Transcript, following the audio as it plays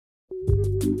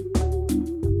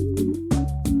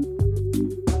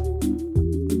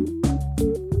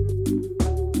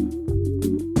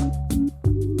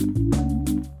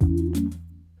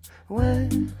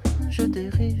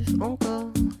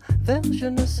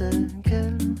ne sais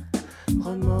quel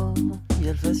remords.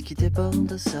 Y'a le vase qui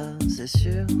déborde, ça c'est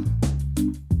sûr.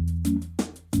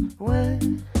 Ouais,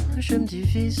 je me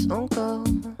divise encore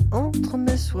entre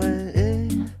mes souhaits et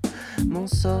mon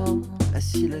sort.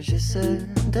 Assis là j'essaie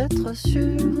d'être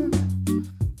sûr.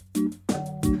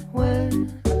 Ouais,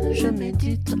 je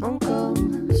médite encore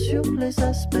sur les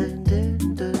aspects des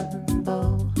deux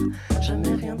bords.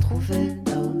 Jamais rien trouvé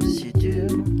d'aussi dur.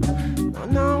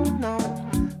 Non, non, non,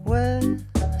 ouais,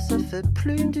 ça fait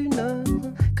plus d'une heure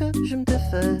que je me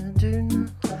défais d'une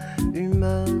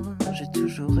humeur. J'ai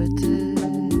toujours été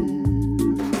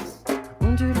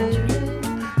ondulé,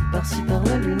 par-ci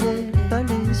par-là luné, pas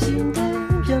les idées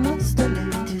bien installées,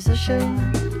 disait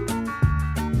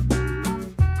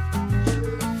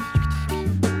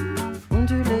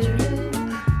ondulé,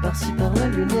 par-ci par-là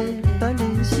luné, pas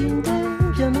les idées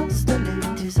bien installées,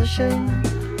 disait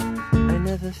I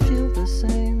never feel the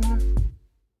same.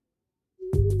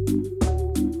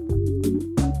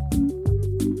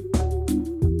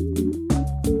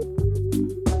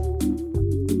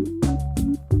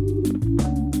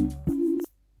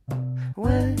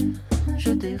 Ouais,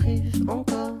 je dérive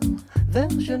encore vers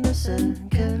je ne sais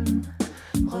quel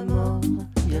remords.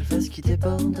 Y'a le vase qui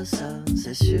déborde, ça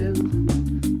c'est sûr.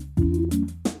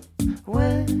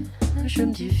 Ouais, je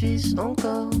me divise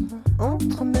encore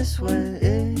entre mes souhaits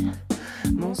et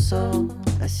mon sort.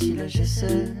 Assis là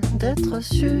j'essaie d'être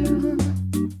sûr.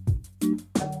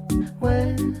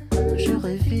 Ouais, je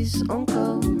révise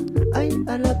encore, aïe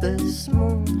à la baisse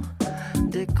mon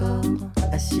décor.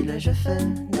 Assis là je fais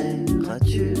des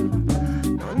ratures.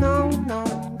 Non, non, non,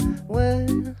 ouais,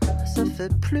 ça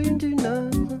fait plus d'une heure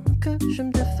que je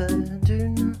me défais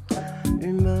d'une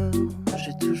humeur.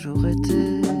 J'ai toujours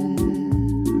été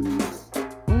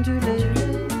ondulé,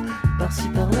 par-ci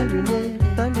par-là luné,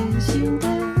 pas les idées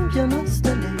bien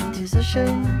installées, disait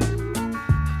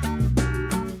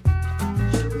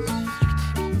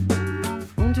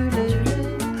ondulé,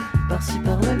 par-ci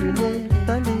par-là luné,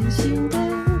 pas les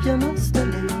idées bien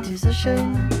installées, disait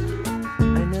I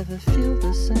never feel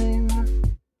the same.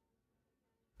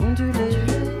 Ondulé,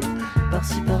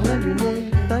 par-ci par-là luné,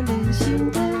 pas les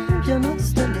idées bien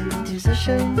installées,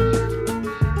 disait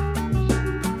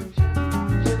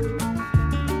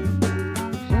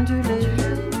ondulé,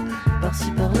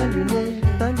 par-ci par-là luné,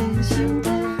 pas les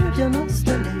idées bien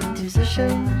installées, disait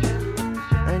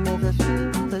I never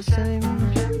feel the same.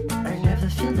 I never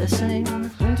feel the same.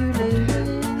 Ondulé,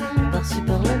 par-ci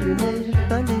par-là luné,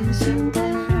 pas les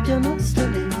idées bien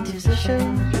installées, disait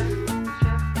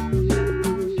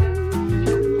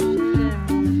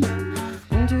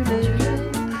ondulé,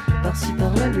 par-ci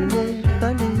par-là luné,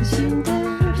 pas les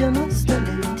idées bien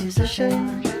installées, disait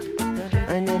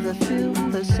I never feel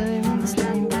the same.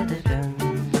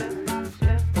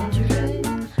 Ondulé,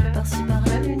 par-ci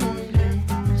par-là luné, les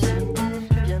idées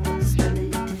bien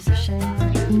installées, disait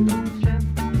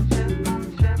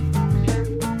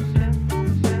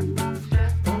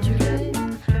ondulé,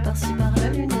 par-ci par-là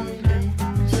luné, les idées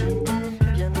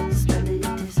bien installées,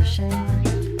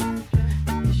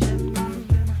 disait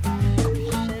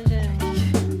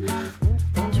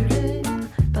ondulé,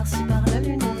 par-ci par-là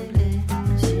luné, les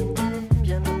idées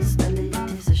bien installées,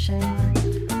 disait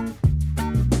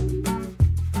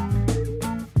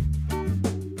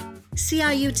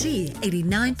CIUT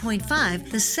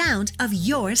 89.5, the sound of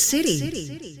your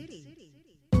city.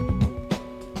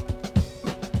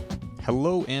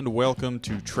 Hello and welcome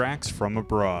to Tracks from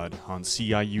Abroad on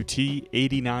CIUT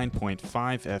 89.5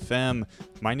 FM.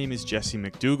 My name is Jesse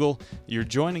McDougall. You're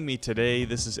joining me today.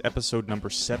 This is episode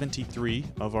number 73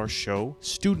 of our show,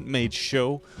 student-made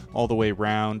show all the way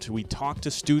around. We talk to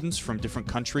students from different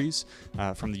countries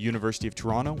from the University of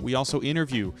Toronto. We also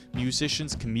interview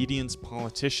musicians, comedians,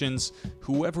 politicians,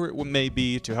 whoever it may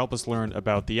be, to help us learn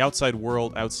about the outside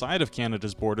world outside of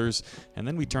Canada's borders. And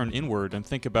then we turn inward and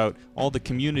think about all the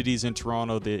communities in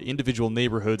Toronto, the individual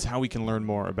neighborhoods, how we can learn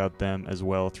more about them as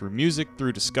well through music,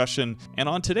 through discussion. And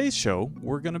on today's show,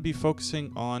 we're going to be focusing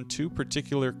on two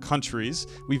particular countries.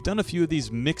 We've done a few of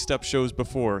these mixed up shows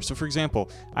before. So for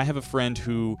example, I have a friend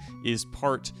who is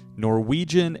part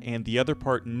Norwegian and the other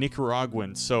part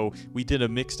Nicaraguan. So we did a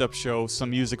mixed up show, some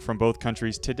music from both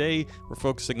countries. Today, we're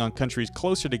focusing on countries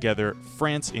closer together,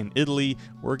 France and Italy,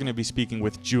 we're going to be speaking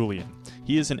with Julian.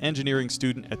 He is an engineering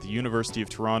student at the University of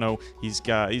Toronto. He's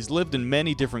lived in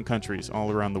many different countries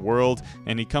all around the world,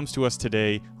 and he comes to us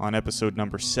today on episode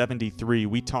number 73.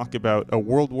 We talk about a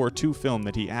World War II film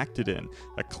that he acted in,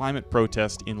 a climate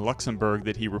protest in Luxembourg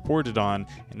that he reported on,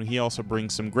 and he also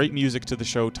brings some great music to the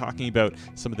show, talking about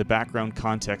some of the background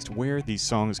context, where these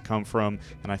songs come from,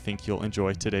 and I think you'll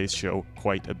enjoy today's show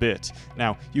quite a bit.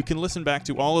 Now, you can listen back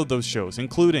to all of those shows,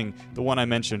 including the one I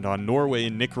mentioned on Norway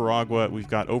and Nicaragua. We've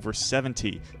got over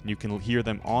 70, and you can hear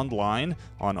them online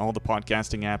on all the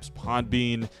podcasting apps,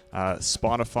 Podbean,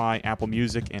 Spotify, Apple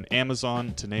Music, and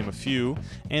Amazon, to name a few.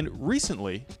 And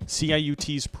recently,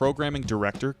 CIUT's programming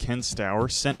director, Ken Stour,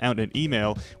 sent out an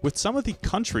email with some of the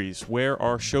countries where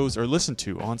our shows are listened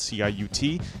to on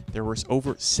CIUT. There was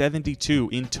over 72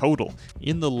 in total.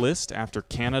 In the list, after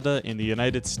Canada and the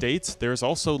United States, there's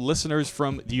also listeners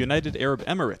from the United Arab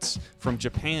Emirates, from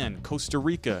Japan, Costa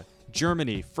Rica,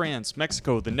 Germany, France,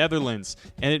 Mexico, the Netherlands,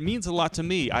 and it means a lot to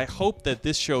me. I hope that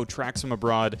this show, Tracks from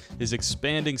Abroad, is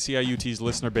expanding CIUT's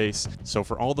listener base. So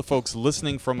for all the folks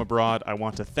listening from abroad, I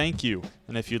want to thank you.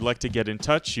 And if you'd like to get in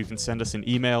touch, you can send us an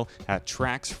email at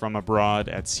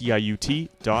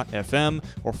tracksfromabroad@ciut.fm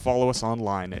or follow us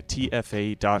online at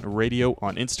tfa.radio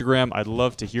on Instagram. I'd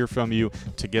love to hear from you,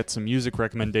 to get some music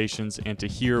recommendations, and to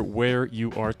hear where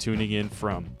you are tuning in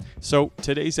from. So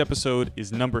today's episode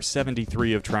is number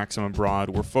 73 of Tracks from Abroad.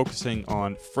 We're focusing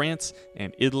on France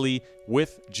and Italy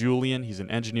with Julian. He's an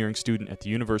engineering student at the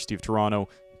University of Toronto.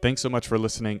 Thanks so much for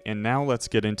listening, and now let's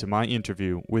get into my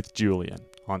interview with Julian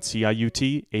on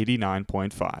CIUT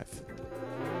 89.5.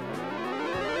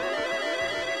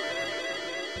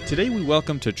 Today we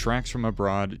welcome to Tracks from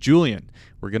Abroad Julian.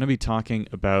 We're going to be talking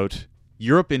about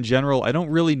Europe in general. I don't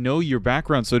really know your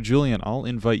background, so Julian, I'll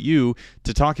invite you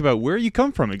to talk about where you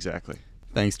come from exactly.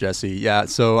 Thanks, Jesse. Yeah,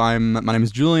 so my name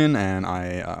is Julian, and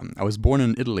I was born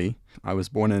in Italy. I was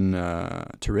born in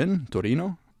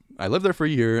Torino. I lived there for a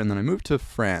year, and then I moved to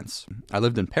France. I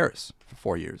lived in Paris for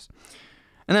 4 years.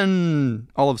 And then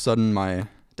all of a sudden, my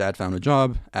dad found a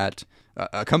job at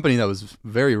a company that was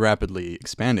very rapidly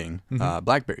expanding,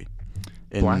 BlackBerry.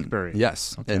 BlackBerry?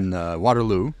 Yes, okay. in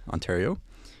Waterloo, Ontario.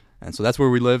 And so that's where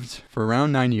we lived for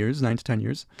around 9 to 10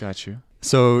 years. Got you.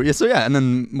 So yeah, and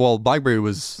then while BlackBerry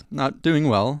was not doing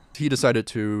well, he decided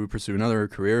to pursue another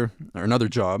job,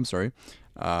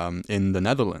 in the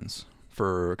Netherlands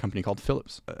for a company called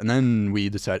Philips. And then he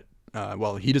decided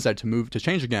to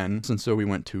change again, and so we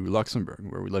went to Luxembourg,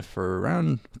 where we lived for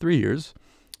around 3 years.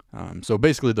 So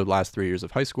basically the last 3 years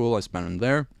of high school, I spent them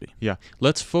there. Yeah,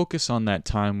 let's focus on that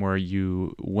time where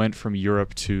you went from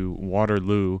Europe to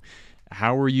Waterloo.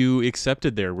 How were you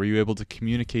accepted there? Were you able to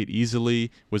communicate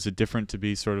easily? Was it different to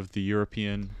be sort of the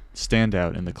European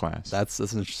standout in the class? That's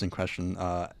an interesting question.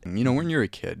 When you're a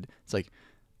kid, it's like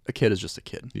a kid is just a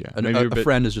kid. Yeah, a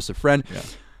friend is just a friend. Yeah.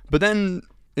 But then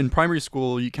in primary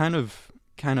school, you kind of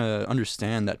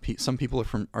understand that some people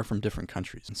are from different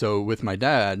countries. So with my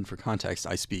dad, for context,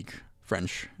 I speak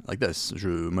French like this.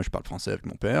 Moi, je parle français avec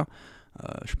mon père.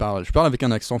 Je parle avec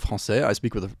un accent français. I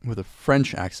speak with a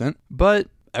French accent. But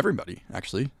everybody,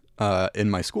 actually, in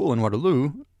my school in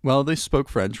Waterloo, well, they spoke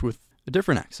French with a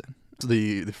different accent. So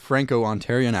the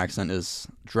Franco-Ontarian accent is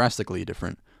drastically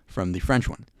different from the French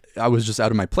one. I was just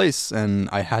out of my place, and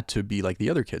I had to be like the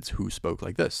other kids who spoke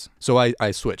like this. So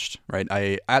I switched, right?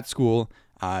 At school,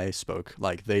 I spoke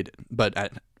like they did. But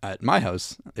at my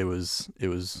house, it was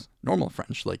normal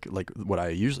French, like what I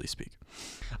usually speak.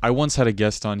 I once had a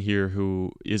guest on here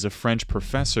who is a French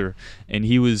professor, and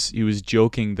he was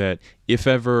joking that if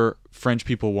ever French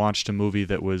people watched a movie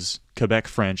that was Quebec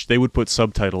French, they would put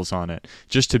subtitles on it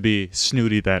just to be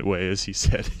snooty that way, as he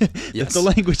said. Yes. The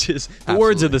languages, the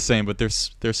words are the same, but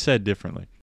they're said differently.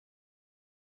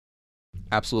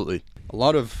 Absolutely. A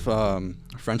lot of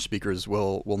French speakers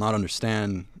will not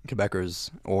understand Quebecers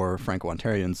or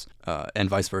Franco-Ontarians, and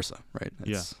vice versa, right?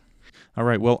 All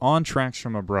right, well, on Tracks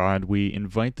from Abroad, we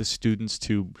invite the students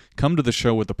to come to the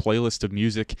show with a playlist of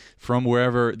music from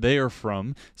wherever they are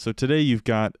from. So today you've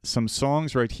got some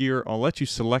songs right here. I'll let you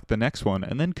select the next one,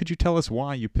 and then could you tell us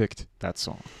why you picked that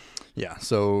song? Yeah,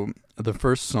 so the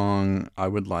first song I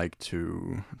would like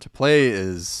to play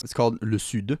it's called Le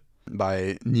Sud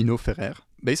by Nino Ferrer.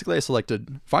 Basically, I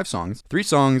selected 5 songs. 3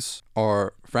 songs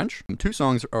are French, 2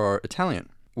 songs are Italian.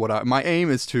 My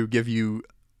aim is to give you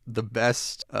the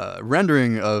best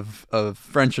rendering of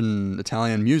French and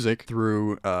Italian music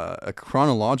through a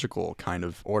chronological kind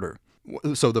of order.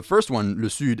 So the first one, Le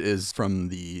Sud, is from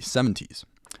the 70s.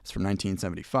 It's from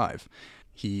 1975.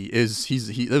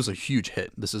 It was a huge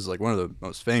hit. This is like one of the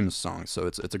most famous songs, so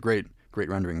it's a great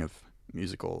rendering of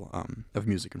music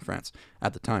in France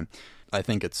at the time. I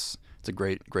think it's a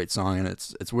great song, and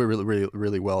it's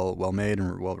really well made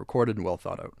and well recorded and well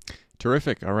thought out.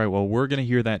 Terrific. All right, well, we're going to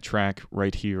hear that track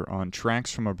right here on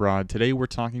Tracks from Abroad. Today we're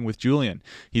talking with Julian.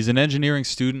 He's an engineering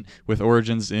student with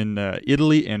origins in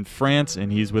Italy and France,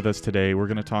 and he's with us today. We're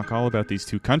going to talk all about these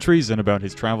two countries and about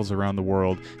his travels around the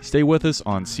world. Stay with us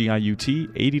on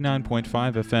CIUT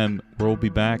 89.5 FM. We'll be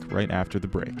back right after the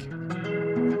break.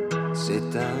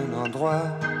 C'est un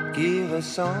endroit qui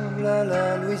ressemble à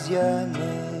la Louisiane,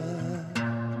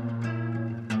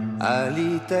 à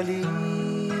l'Italie.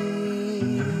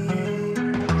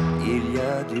 Il y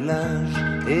a du linge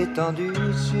étendu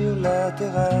sur la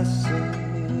terrasse,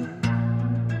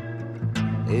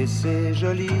 et c'est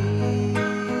joli.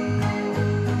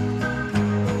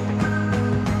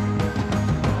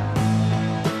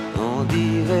 On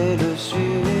dirait le sud,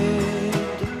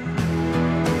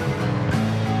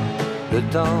 le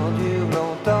temps dure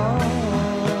longtemps,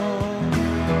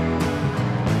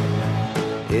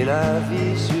 et la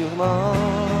vie sûrement.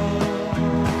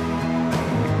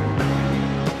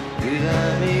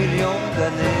 D'un million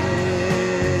d'années.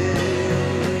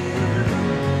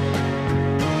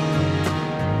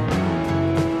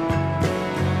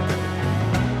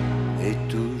 Et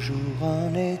toujours en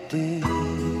été.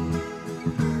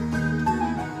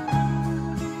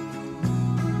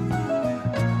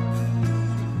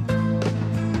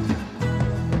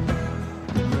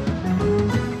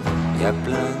 Y a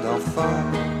plein d'enfants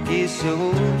qui se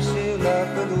roulent sur la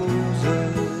pelouse.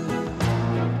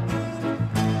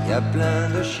 Y a plein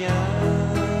de chiens,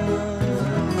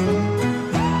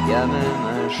 y a même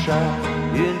un chat,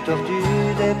 une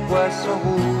tortue, des poissons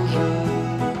rouges.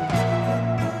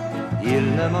 Il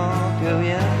ne manque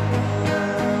rien.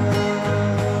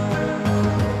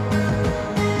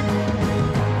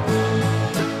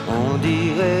 On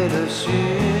dirait le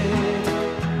sud,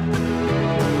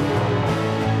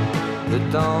 le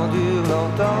temps dure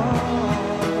longtemps,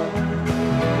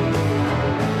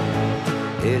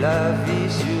 et la vie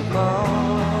sûrement.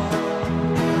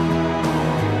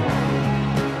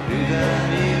 Plus d'un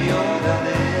million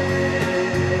d'années.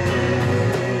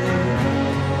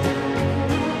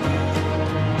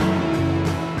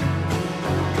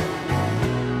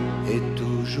 Et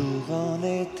toujours en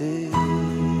été.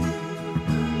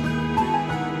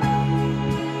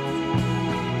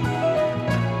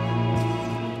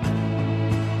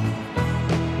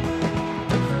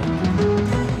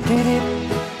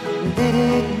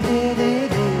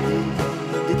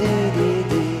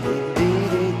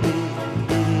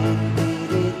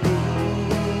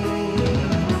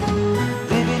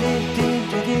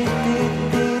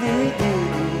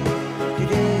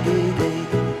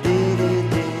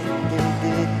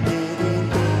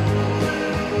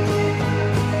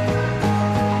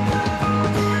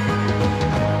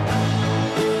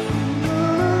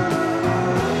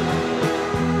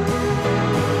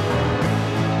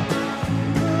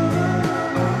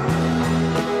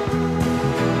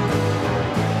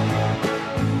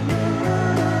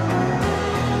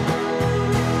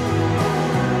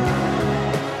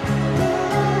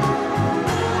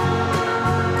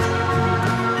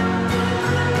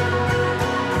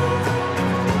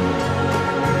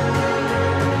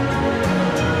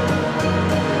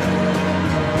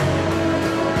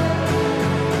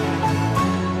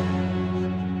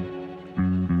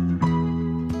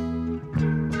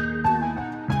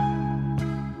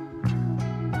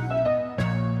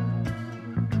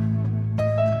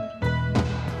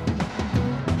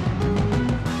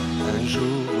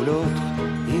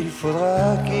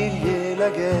 faudra qu'il y ait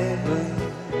la guerre,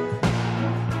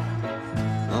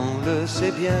 on le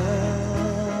sait bien.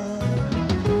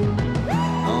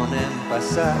 On n'aime pas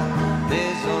ça,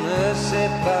 mais on ne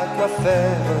sait pas quoi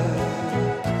faire.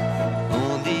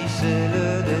 On dit c'est le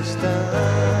destin.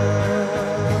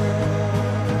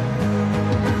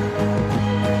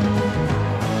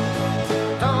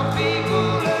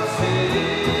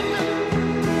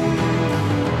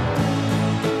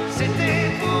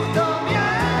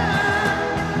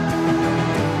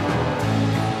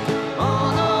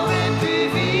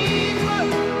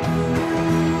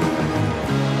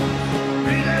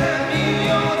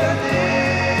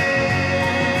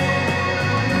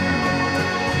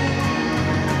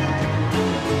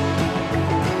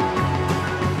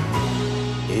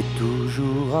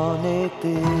 En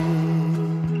été.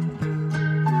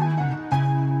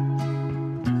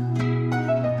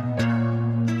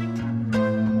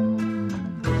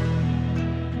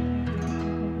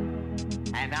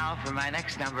 And now for my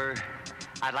next number,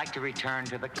 I'd like to return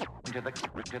to the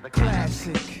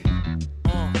classic.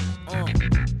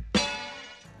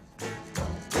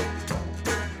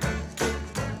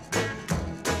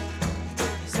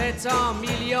 700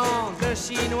 millions de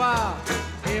Chinois.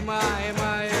 Et moi, et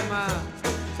moi, et moi.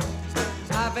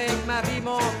 Avec ma vie,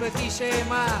 mon petit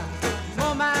schéma,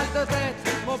 mon mal de tête,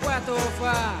 mon poids au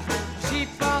foie. J'y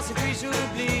pense et puis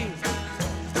j'oublie.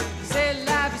 C'est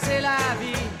la vie, c'est la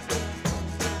vie.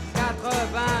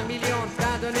 80 millions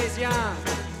d'Indonésiens.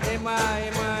 Et moi,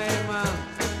 et moi, et moi.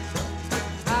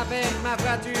 Avec ma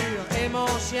voiture et mon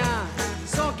chien,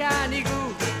 son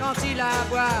canigou quand il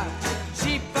aboie.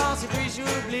 J'y pense et puis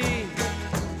j'oublie.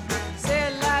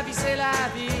 C'est la vie, c'est la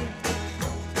vie.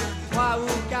 3 ou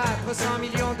 400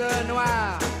 millions de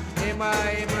noirs. Et moi,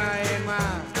 et moi, et moi.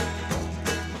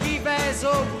 Qui baise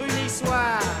au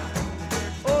brunissoir,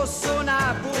 au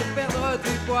sauna pour perdre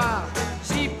du poids.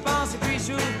 J'y pense et puis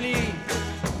j'oublie.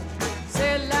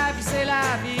 C'est la vie, c'est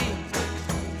la vie.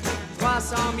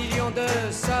 300 millions de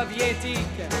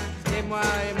soviétiques. Et moi,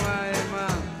 et moi, et moi.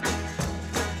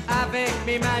 Avec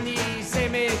mes manies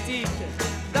sémétiques,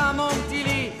 dans mon petit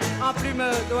lit en plume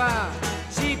d'oie.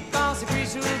 J'y pense et puis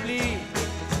j'oublie.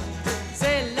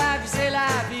 C'est la vie, c'est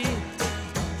la vie.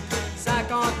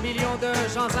 50 millions de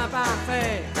gens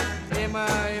imparfaits. Et moi,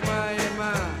 et moi, et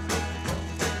moi.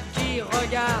 Qui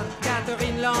regarde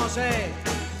Catherine Langeais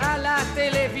à la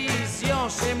télévision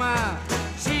chez moi.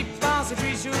 J'y pense et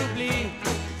puis j'oublie.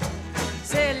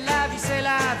 C'est la vie, c'est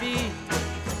la vie.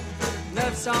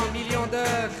 900 millions de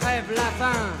crèvent la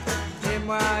faim. Et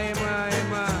moi, et moi, et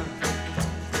moi.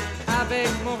 Avec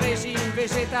mon régime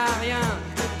végétarien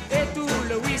et tout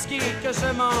le whisky que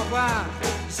je m'envoie.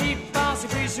 J'y pense et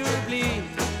puis j'oublie.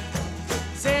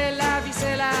 C'est la vie,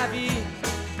 c'est la vie.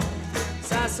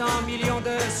 500 millions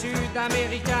de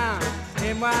Sud-Américains.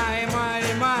 Et moi, et moi,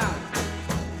 et moi.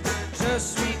 Je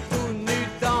suis tout nu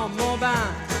dans mon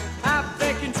bain,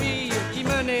 avec une fille qui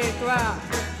me nettoie.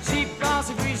 J'y pense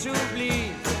et puis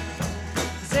j'oublie.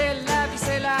 C'est la vie,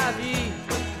 c'est la vie.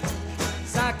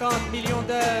 50 millions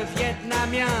de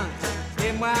Vietnamiens.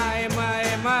 Et moi, et moi,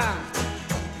 et moi.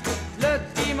 Le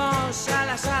dimanche à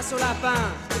la chasse au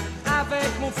lapin, avec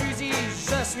mon fusil,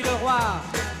 je suis le roi.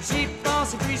 J'y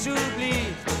pense et puis j'oublie.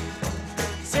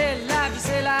 C'est la vie,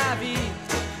 c'est la vie.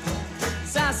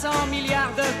 500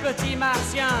 milliards de petits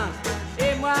martiens.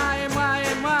 Et moi, et moi,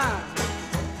 et moi.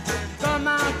 Comme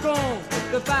un con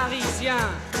de Parisien,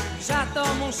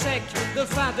 j'attends mon chèque de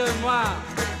fin de mois.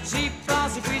 J'y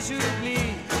pense et puis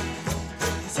j'oublie.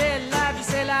 C'est la vie,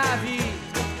 c'est la vie.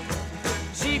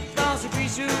 J'y pense et puis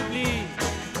j'oublie.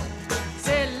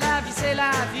 C'est la vie, c'est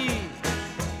la vie.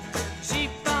 J'y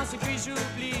pense et puis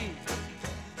j'oublie.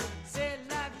 C'est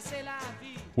la vie, c'est la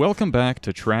vie. Welcome back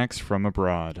to Tracks from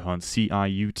Abroad on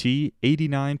CIUT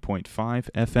 89.5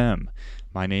 FM.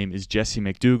 My name is Jesse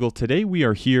McDougall. Today we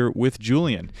are here with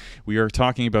Julian. We are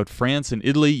talking about France and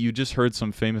Italy. You just heard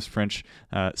some famous French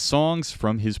songs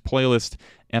from his playlist.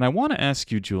 And I want to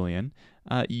ask you, Julian,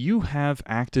 you have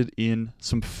acted in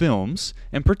some films,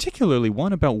 and particularly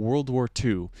one about World War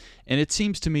II. And it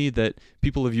seems to me that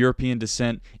people of European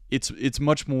descent, it's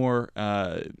much more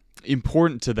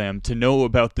important to them to know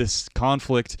about this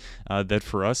conflict that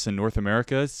for us in North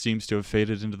America seems to have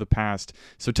faded into the past.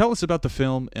 So tell us about the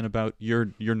film and about your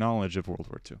knowledge of World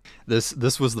War II.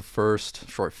 This was the first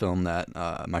short film that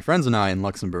my friends and I in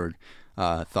Luxembourg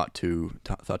thought to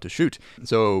shoot.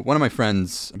 So one of my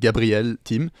friends, Gabriel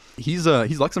Tim, he's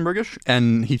Luxembourgish,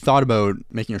 and he thought about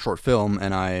making a short film,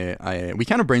 and we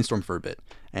kind of brainstormed for a bit,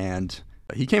 and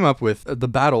he came up with the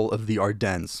Battle of the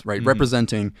Ardennes, right,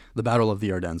 representing the Battle of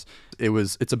the Ardennes.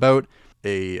 It's about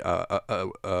a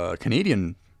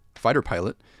Canadian fighter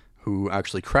pilot who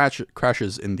actually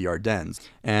crashes in the Ardennes,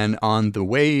 and on the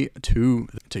way to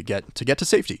get to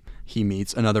safety, he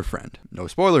meets another friend. No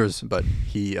spoilers, but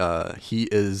he's a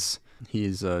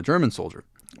German soldier.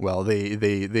 Well, they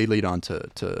lead on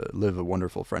to live a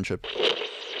wonderful friendship.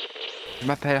 Je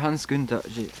m'appelle Hans Günther.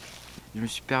 Je me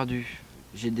suis perdu.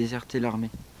 J'ai déserté l'armée.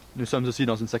 Nous sommes aussi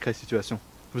dans une sacrée situation.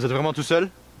 Vous êtes vraiment tout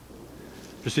seul?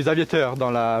 Je suis aviateur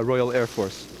dans la Royal Air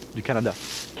Force du Canada.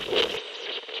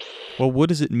 Well, what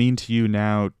does it mean to you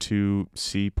now to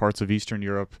see parts of Eastern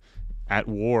Europe at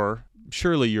war?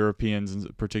 Surely Europeans,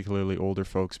 and particularly older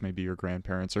folks, maybe your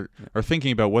grandparents, are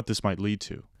thinking about what this might lead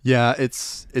to. Yeah,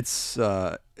 it's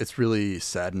really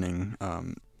saddening.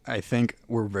 I think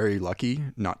we're very lucky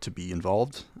not to be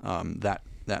involved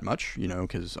that much,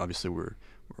 because obviously we're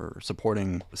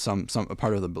supporting a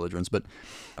part of the belligerents, but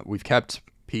we've kept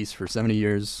peace for 70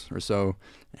 years or so,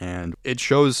 and it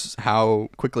shows how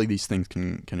quickly these things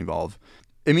can evolve.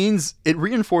 It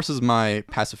reinforces my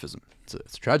pacifism. It's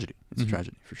a tragedy. It's a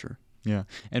tragedy for sure. Yeah.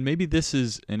 And maybe this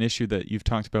is an issue that you've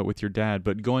talked about with your dad,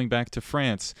 but going back to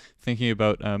France, thinking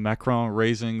about Macron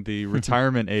raising the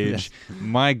retirement age,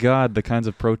 my God, the kinds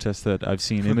of protests that I've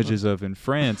seen images of in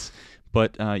France.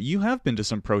 But you have been to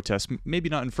some protests, maybe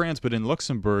not in France, but in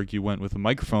Luxembourg. You went with a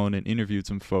microphone and interviewed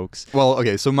some folks. Well,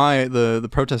 okay, so the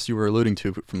protest you were alluding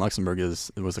to from Luxembourg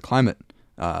was a climate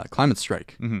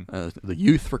strike, the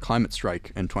Youth for Climate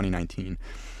Strike in 2019.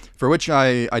 For which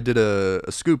I did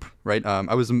a scoop, right?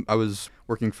 I was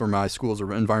working for my school's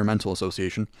environmental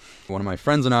association. One of my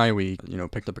friends and I, we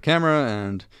picked up a camera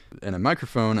and a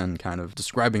microphone and kind of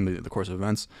describing the course of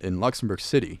events in Luxembourg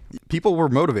City. People were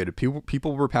motivated.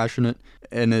 People were passionate,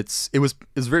 and it was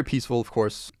very peaceful, of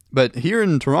course. But here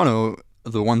in Toronto,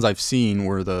 the ones I've seen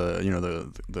were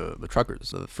the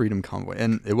truckers, the Freedom Convoy,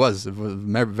 and it was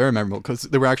very memorable because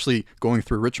they were actually going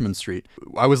through Richmond Street.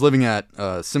 I was living at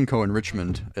Simcoe in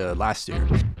Richmond last year.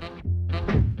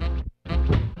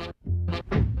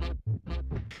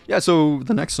 Yeah, so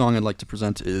the next song I'd like to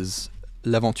present is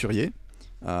L'Aventurier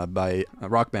by a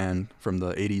rock band from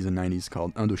the 80s and 90s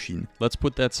called Indochine. Let's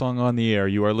put that song on the air.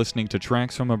 You are listening to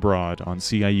Tracks from Abroad on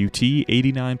CIUT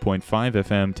 89.5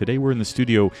 FM. Today we're in the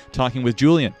studio talking with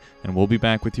Julian, and we'll be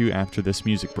back with you after this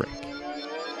music break.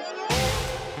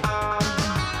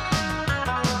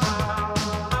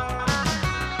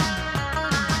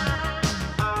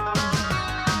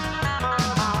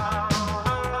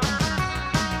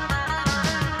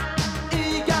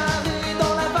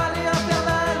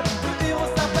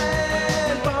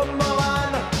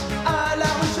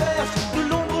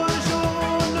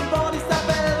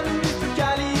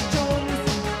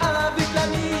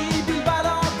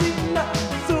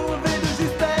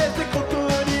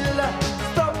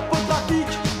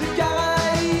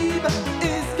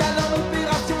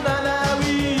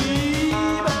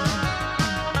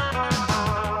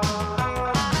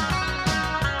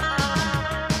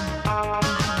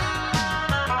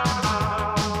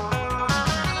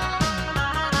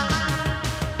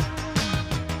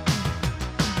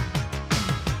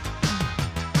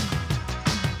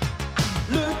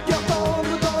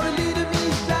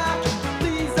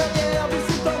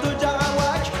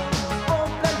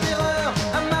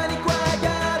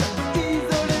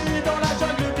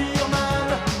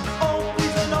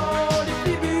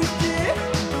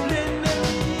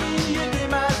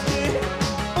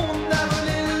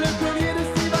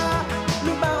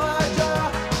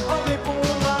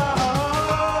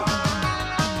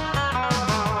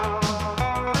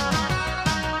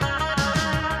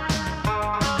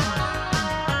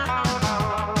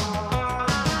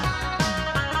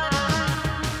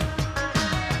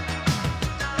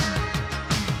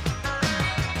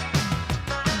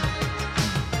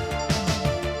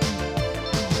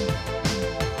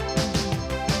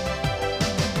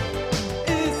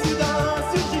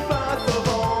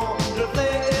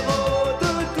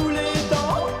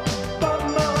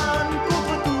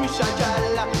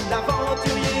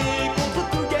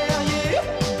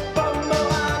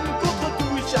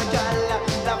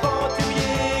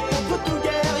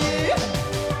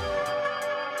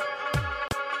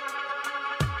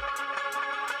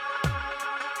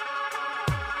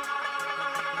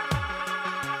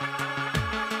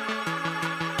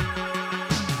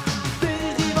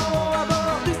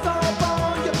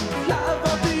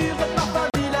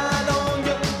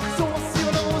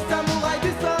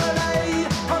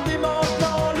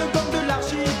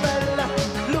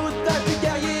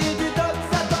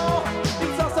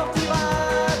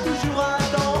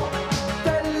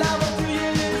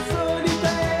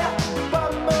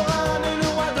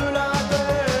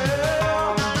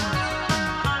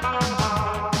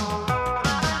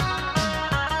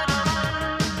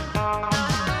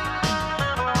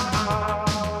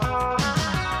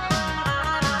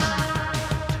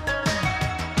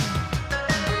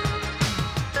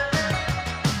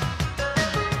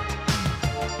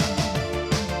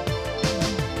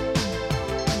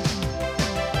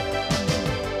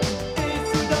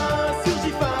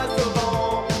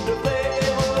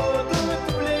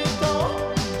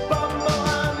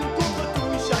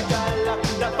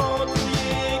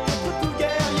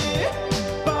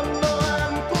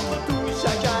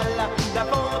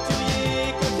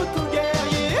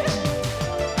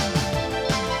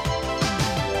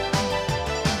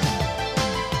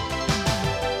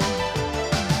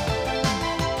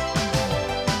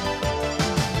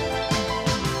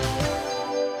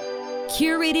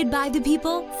 Curated by the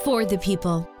people, for the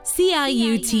people.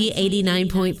 CIUT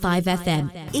 89.5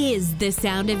 FM is the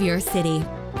sound of your city.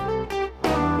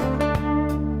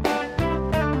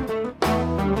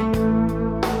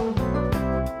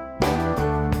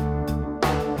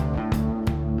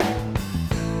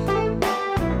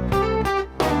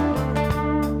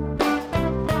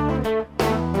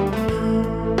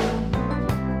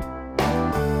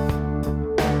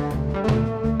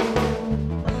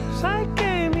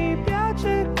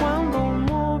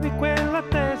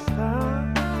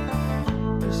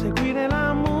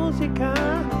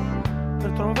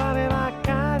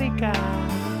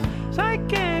 Sai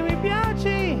che mi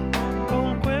piaci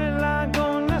con quella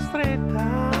gonna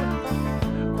stretta,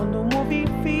 quando muovi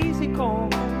il fisico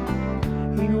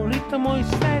in un ritmo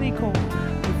isterico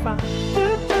mi fa.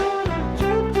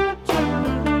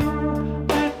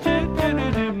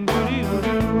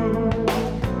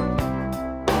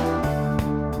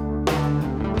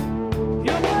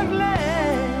 Io per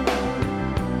lei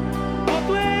ho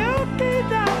due occhi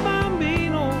da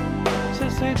bambino, se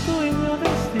sei tu il mio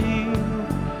destino,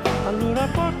 allora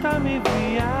portami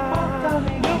via.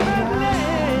 Io per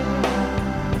lei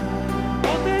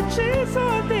ho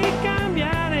deciso di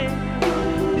cambiare,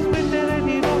 di smettere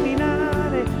di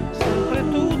rovinare sempre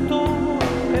tutto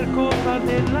per colpa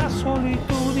della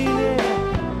solitudine.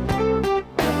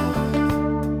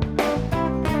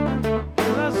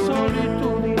 La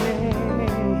solitudine.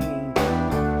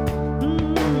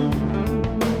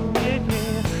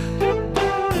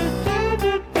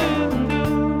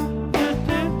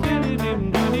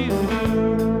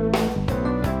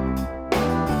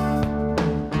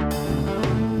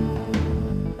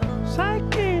 Sai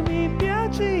che mi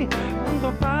piaci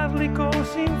quando parli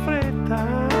così in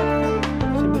fretta,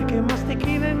 sembri che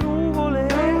mastichi le nuvole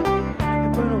e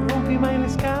poi non rompi mai le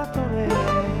scatole.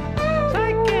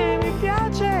 Sai che mi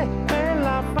piace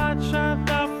quella faccia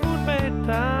da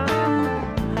furbetta,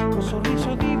 con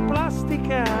sorriso di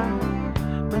plastica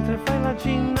mentre fai la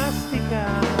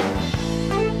ginnastica.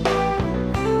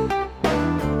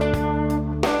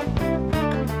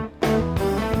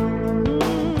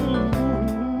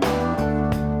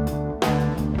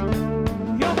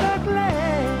 Io per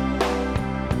lei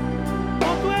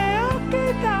ho due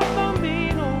occhi da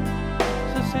bambino,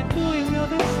 se sei tu il mio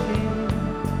destino,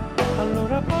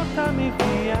 allora portami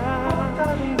via.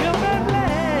 Io per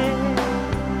lei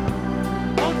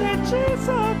ho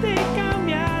deciso di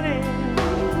cambiare,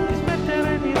 di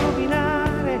smettere di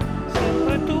rovinare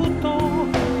sempre tutto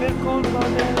per colpa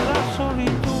della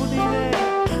solitudine.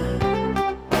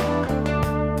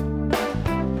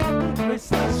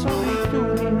 Questa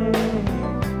solitudine.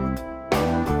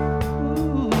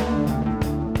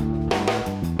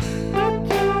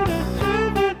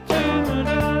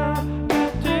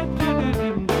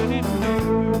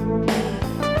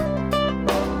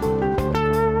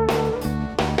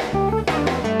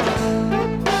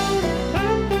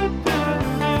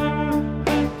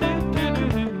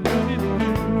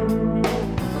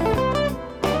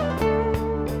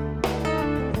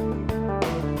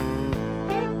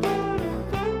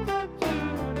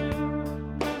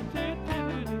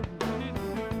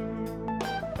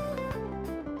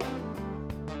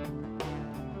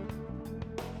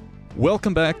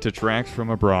 Welcome back to Tracks from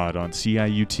Abroad on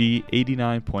CIUT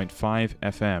 89.5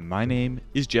 FM. My name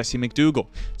is Jesse McDougall.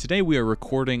 Today we are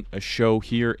recording a show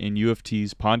here in U of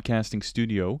T's podcasting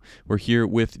studio. We're here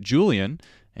with Julian.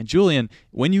 And Julian,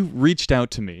 when you reached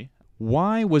out to me,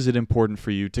 why was it important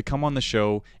for you to come on the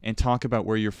show and talk about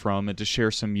where you're from and to share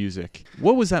some music?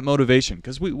 What was that motivation?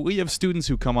 Because we have students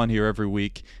who come on here every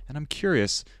week, and I'm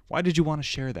curious, why did you want to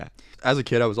share that? As a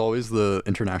kid, I was always the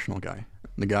international guy,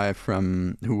 the guy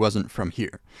who wasn't from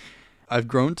here. I've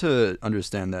grown to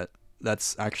understand that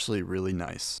that's actually really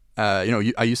nice. I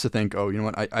used to think, oh, you know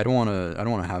what? I don't want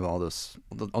to have all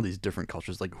these different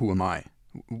cultures. Like, who am I?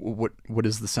 What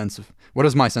is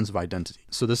my sense of identity?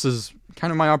 So this is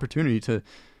kind of my opportunity to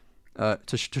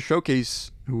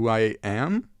showcase who I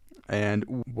am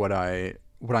and what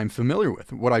I'm familiar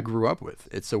with, what I grew up with.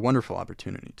 It's a wonderful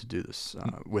opportunity to do this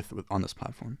with on this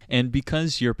platform. And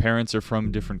because your parents are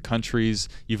from different countries,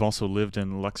 you've also lived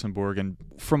in Luxembourg, and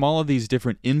from all of these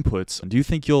different inputs, do you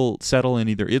think you'll settle in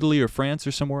either Italy or France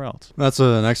or somewhere else? That's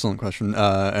an excellent question,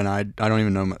 and I don't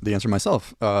even know the answer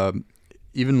myself.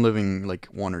 Even living like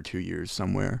 1 or 2 years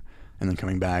somewhere and then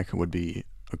coming back would be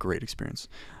a great experience.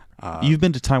 You've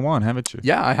been to Taiwan, haven't you?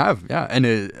 Yeah, I have. Yeah, and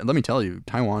let me tell you,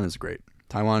 Taiwan is great.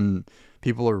 Taiwan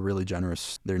people are really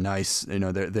generous. They're nice.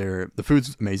 The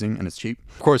food's amazing and it's cheap.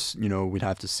 Of course, we'd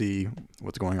have to see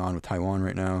what's going on with Taiwan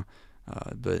right now,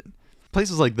 but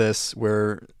places like this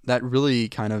where that really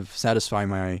kind of satisfy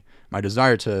my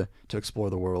desire to explore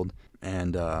the world.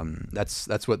 And that's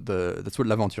what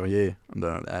L'Aventurier,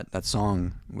 that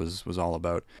song was all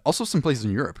about. Also some places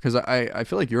in Europe, because I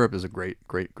feel like Europe is a great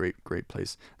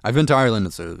place. I've been to Ireland.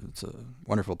 It's a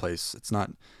wonderful place. It's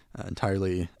not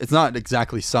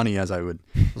exactly sunny as I would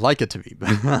like it to be,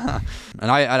 but and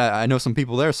I know some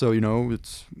people there, so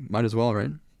it's might as well,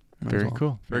 right? Very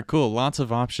cool. Lots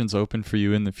of options open for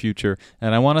you in the future.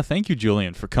 And I want to thank you,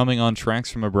 Julian, for coming on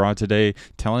Tracks from Abroad today,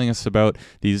 telling us about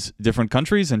these different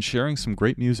countries and sharing some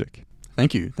great music.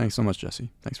 Thank you. Thanks so much,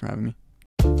 Jesse. Thanks for having me.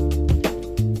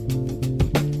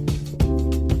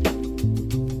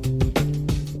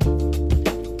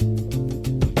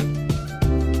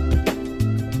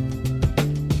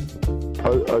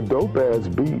 A dope-ass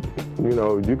beat, you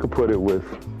know, you could put it with...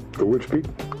 A which beat?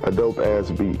 A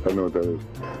dope-ass beat. I know what that is.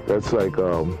 That's like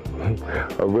a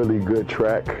really good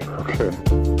track. Okay.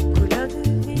 Couleur de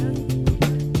vie,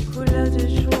 couleur de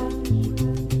joie.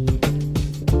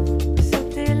 Sur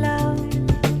tes larmes,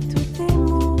 tous tes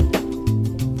mots.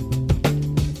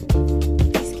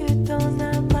 Puisque t'en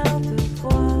as marre de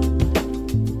voir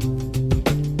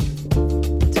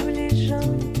tous les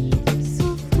gens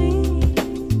souffrir.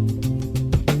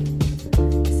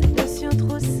 Cette notion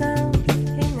trop simple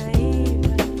et naïve.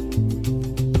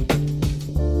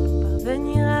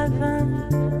 Parvenir à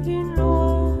vaincre une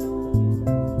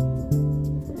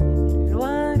loi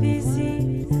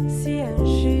invisible, si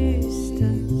injuste,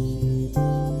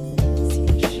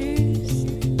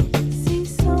 si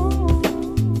sombre.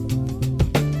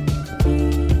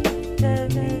 Vie de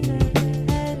vie,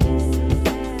 elle est vie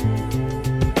de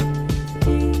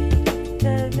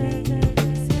vie,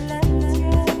 c'est la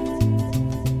tienne.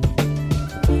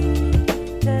 Vie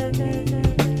de vie,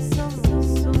 sans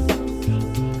mensonge.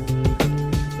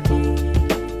 Vie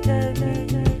de vie,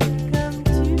 comme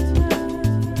tu veux.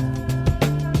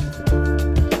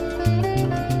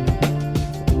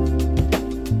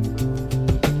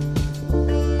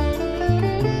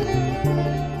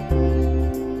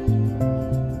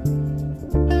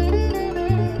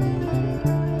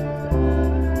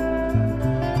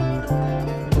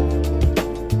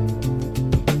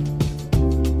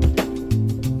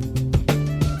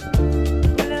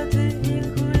 Couleur de vie,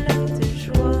 couleur de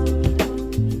joie.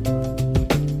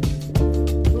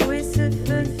 Où est ce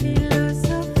feu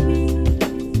philosophique?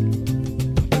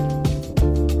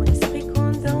 Mon esprit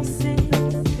condensé,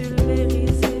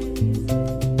 pulvérisé,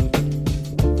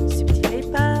 subtil et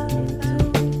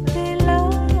partout est là.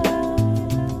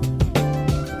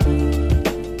 Vie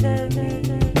de vie,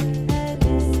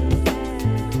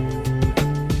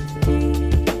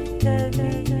 elle est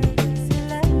vie de vie, c'est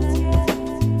la tienne.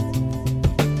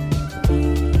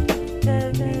 Vie de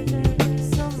vie,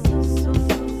 sans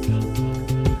mensonge.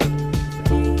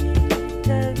 Vie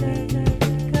de vie,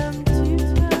 comme tu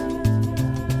veux. Comme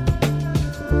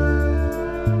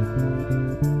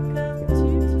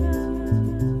tu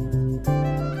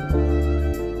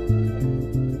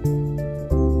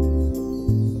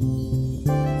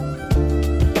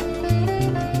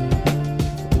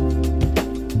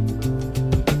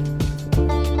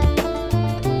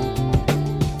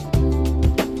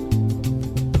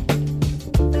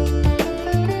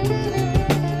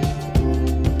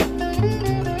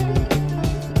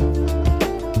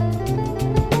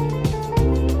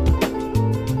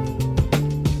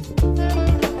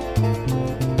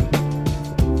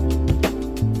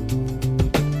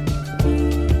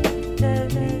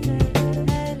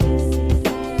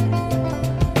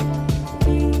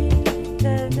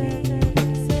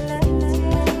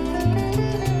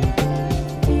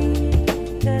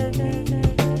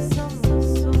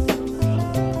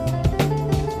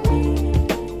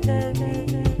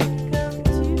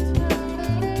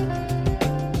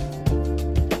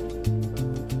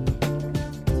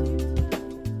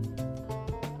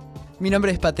Mi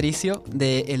nombre es Patricio,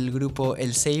 del grupo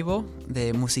El Seibo,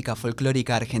 de música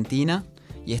folclórica argentina,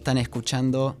 y están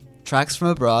escuchando Tracks from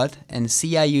Abroad en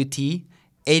CIUT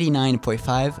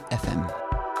 89.5 FM.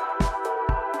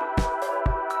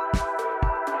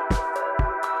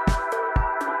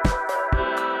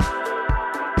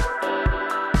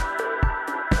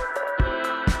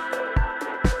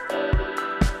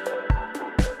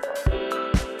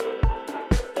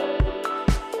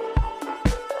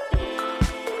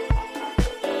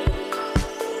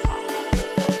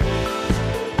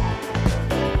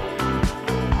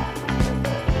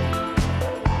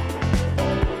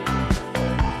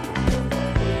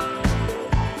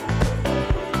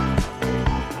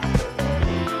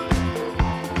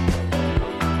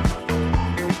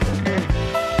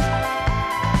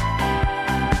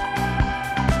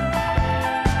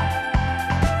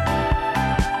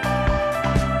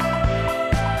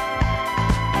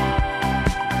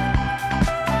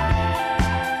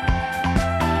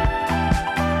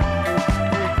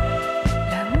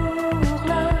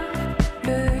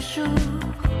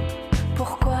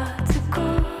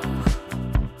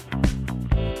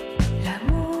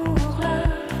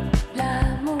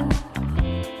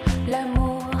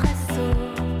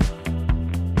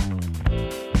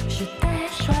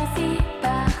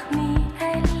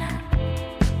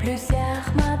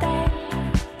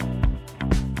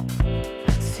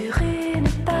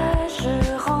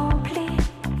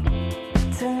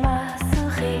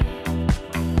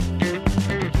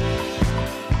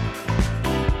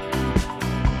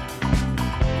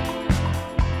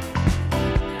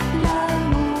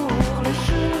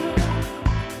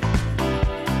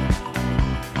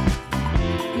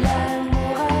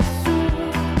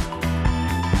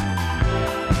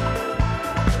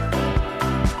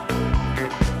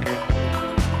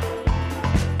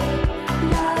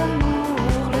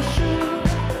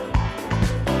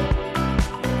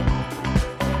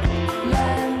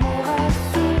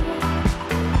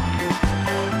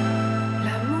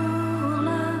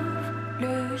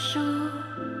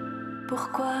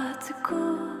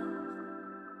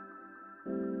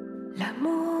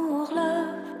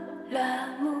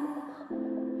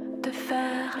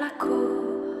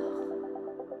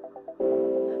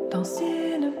 Dans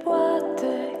une boîte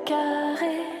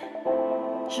carrée,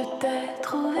 je t'ai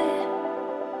trouvé.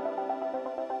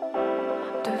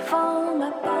 Devant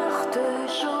ma porte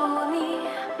jaunie,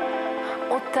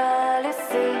 on t'a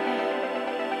laissé.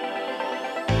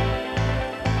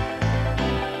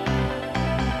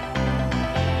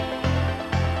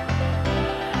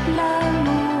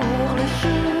 L'amour, le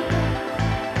jeu.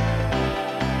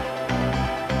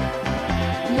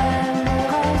 L'amour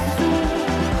est sourd.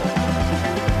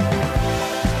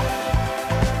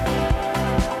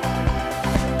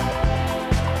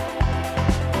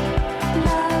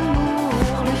 L'amour,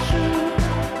 le jeu.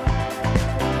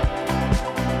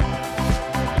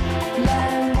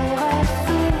 L'amour est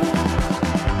sourd.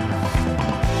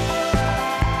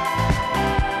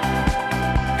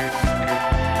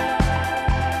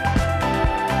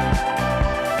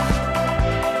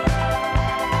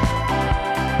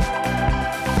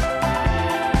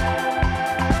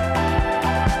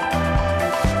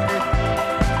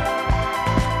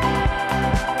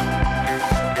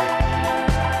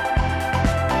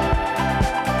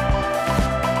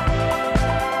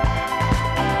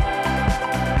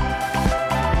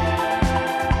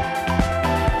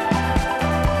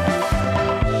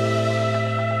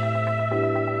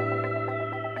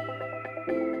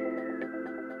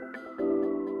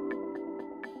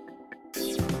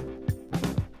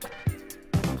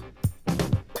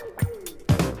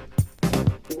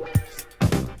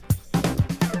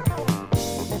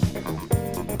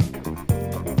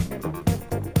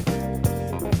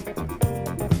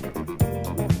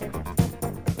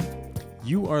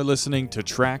 You are listening to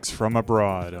Tracks from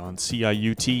Abroad on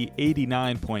CIUT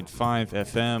 89.5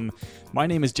 FM. My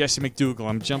name is Jesse McDougall.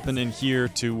 I'm jumping in here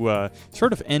to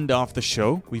sort of end off the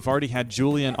show. We've already had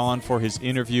Julian on for his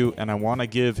interview, and I want to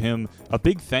give him a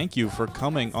big thank you for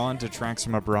coming on to Tracks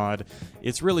from Abroad.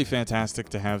 It's really fantastic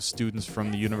to have students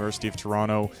from the University of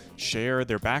Toronto share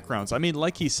their backgrounds. I mean,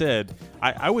 like he said,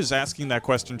 I was asking that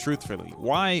question truthfully.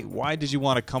 Why did you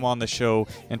want to come on the show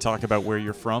and talk about where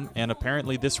you're from? And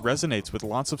apparently this resonates with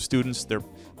lots of students.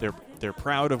 They're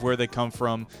proud of where they come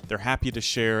from. They're happy to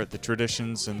share the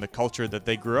traditions and the culture that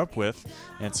they grew up with.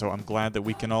 And so I'm glad that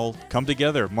we can all come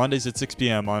together Mondays at 6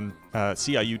 p.m. on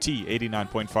CIUT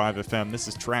 89.5 FM. This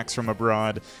is Tracks from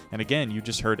Abroad. And again, you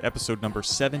just heard episode number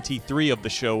 73 of the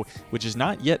show, which is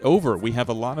not yet over. We have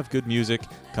a lot of good music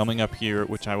coming up here,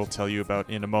 which I will tell you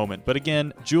about in a moment. But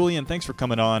again, Julian, thanks for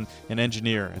coming on, an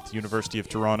engineer at the University of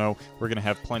Toronto. We're going to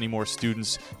have plenty more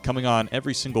students coming on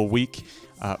every single week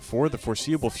for the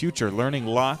foreseeable future, learning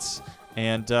lots.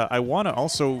 And I want to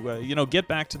also, get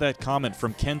back to that comment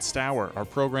from Ken Stour, our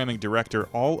programming director.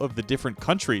 All of the different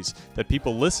countries that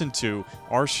people listen to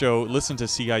our show, listen to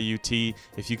CIUT.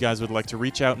 If you guys would like to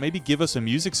reach out, maybe give us a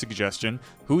music suggestion.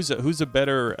 Who's a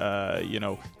better,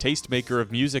 tastemaker of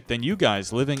music than you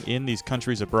guys living in these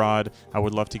countries abroad? I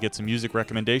would love to get some music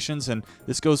recommendations. And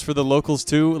this goes for the locals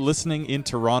too, listening in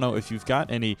Toronto. If you've got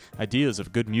any ideas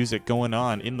of good music going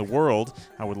on in the world,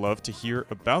 I would love to hear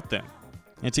about them.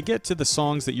 And to get to the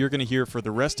songs that you're going to hear for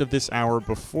the rest of this hour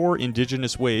before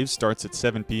Indigenous Waves starts at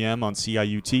 7 p.m. on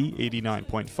CIUT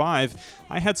 89.5,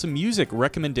 I had some music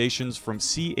recommendations from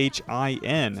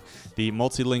CHIN, the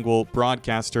multilingual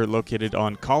broadcaster located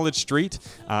on College Street.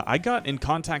 I got in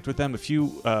contact with them a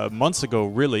few months ago,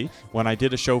 really, when I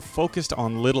did a show focused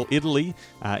on Little Italy,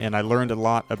 and I learned a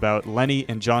lot about Lenny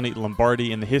and Johnny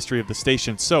Lombardi and the history of the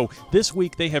station. So this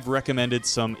week they have recommended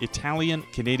some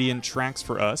Italian-Canadian tracks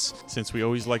for us, since we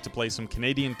always like to play some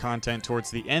Canadian content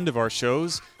towards the end of our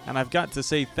shows. And I've got to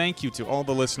say thank you to all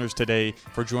the listeners today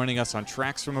for joining us on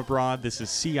Tracks from Abroad. This is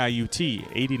CIUT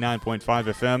 89.5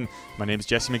 FM. My name is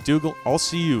Jesse McDougall. I'll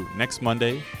see you next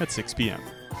Monday at 6 p.m.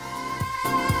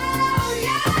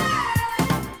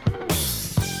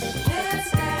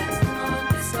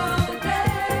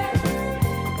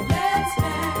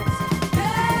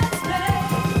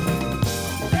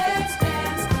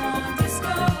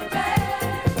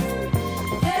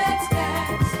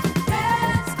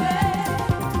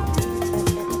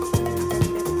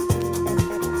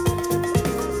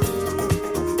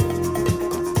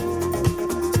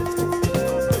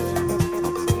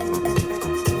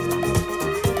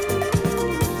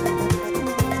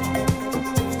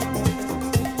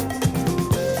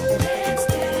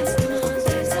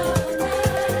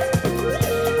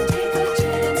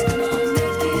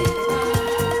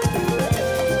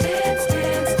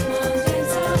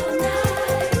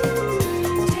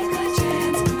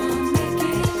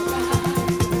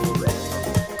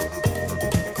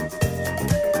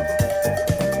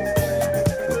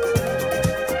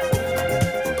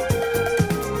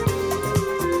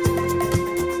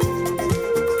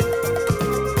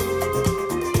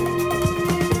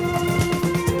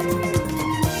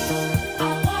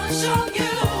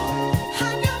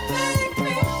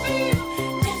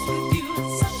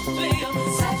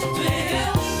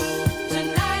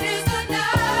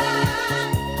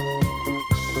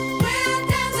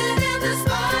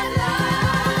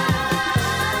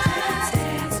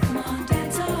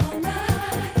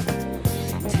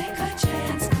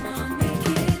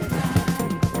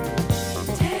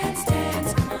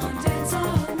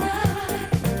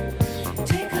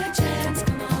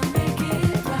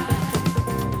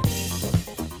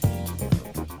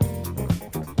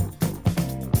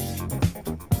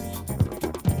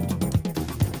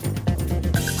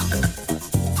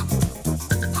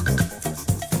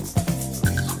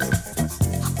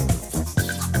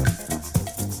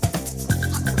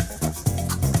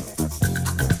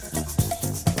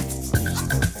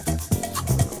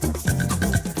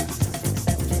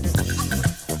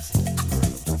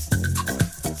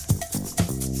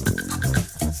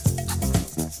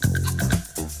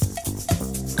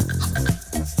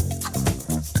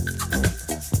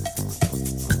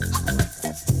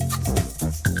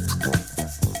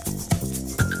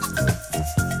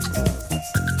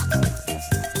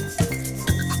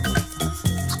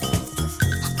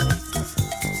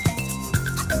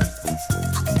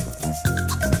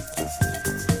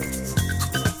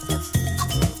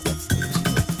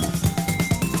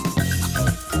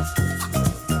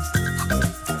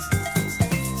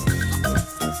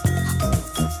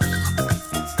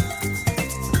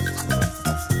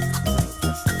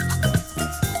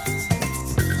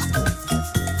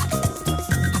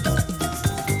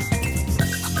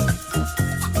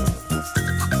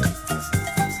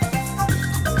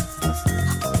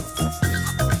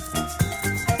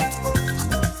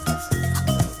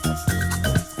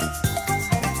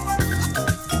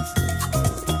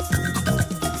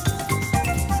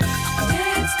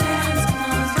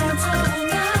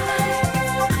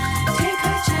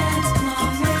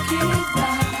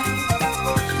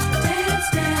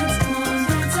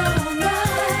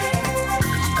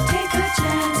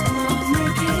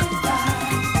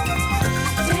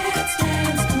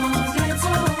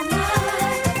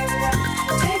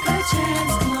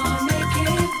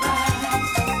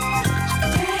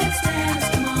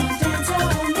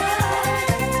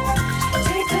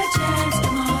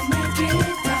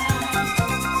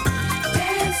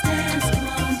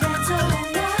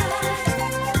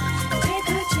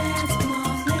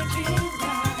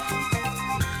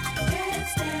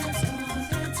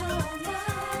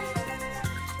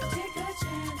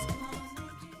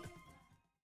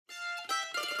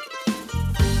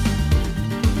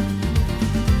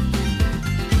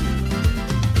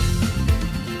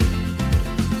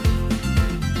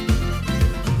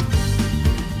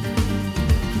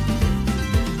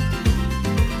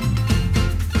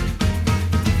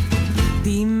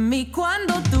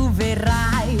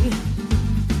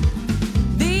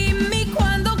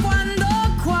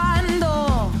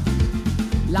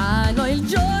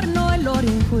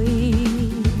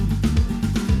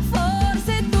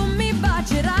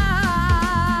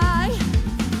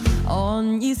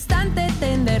 distante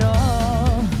tenderò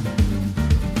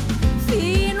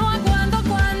fino a quando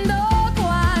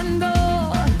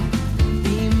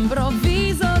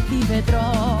d'improvviso ti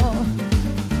vedrò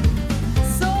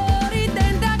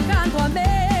sorridente accanto a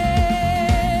me.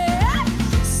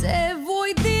 Se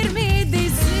vuoi dirmi di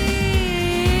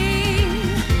sì,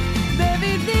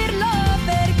 devi dirlo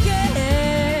perché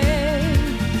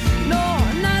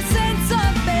non ha senso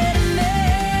per me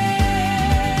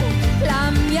la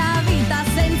mia vita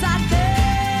senza te.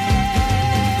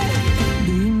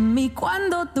 Dimmi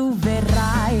quando tu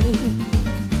verrai.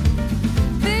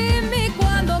 Dimmi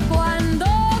quando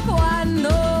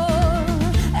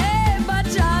e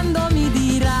baciando mi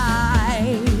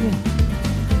dirai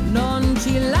non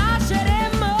ci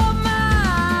lasceremo mai.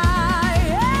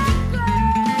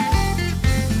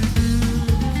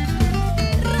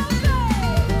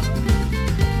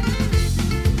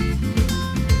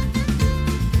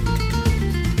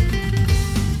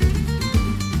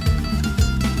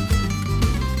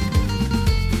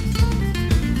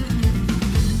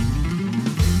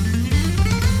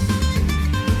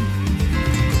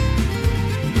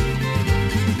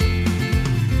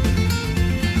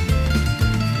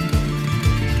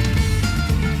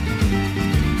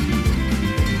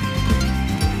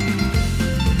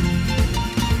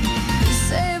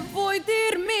 Se vuoi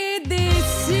dirmi di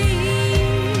sì,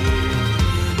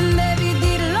 devi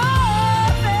dirlo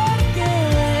perché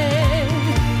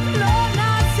non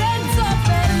ha senso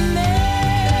per me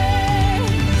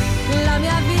la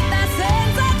mia vita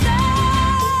senza te.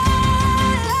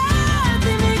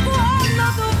 Dimmi quando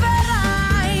tu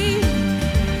verrai.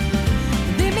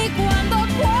 Dimmi quando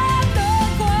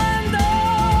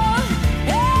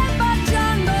e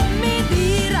baciando mi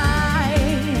dirai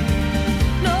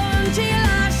non ci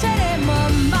lasceremo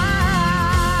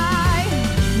mai,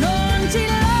 non ci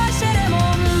lasceremo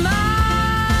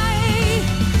mai,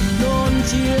 non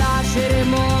ci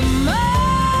lasceremo mai.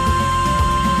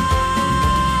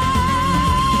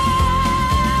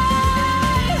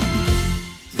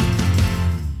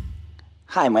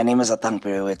 Hi, my name is Atang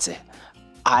Periwetse.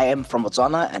 I am from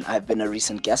Botswana and I've been a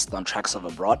recent guest on Tracks of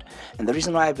Abroad. And the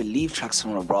reason why I believe Tracks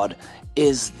from Abroad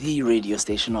is the radio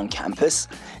station on campus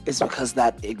is because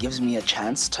that it gives me a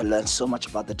chance to learn so much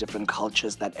about the different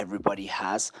cultures that everybody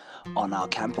has on our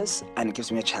campus, and it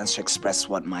gives me a chance to express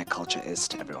what my culture is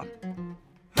to everyone.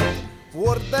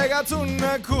 Vortega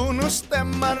zunna kunu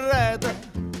stemma rete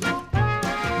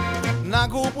na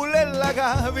cupulella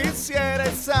che viziera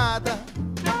ezzata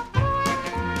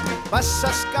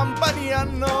passa scampania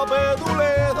no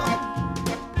peduleto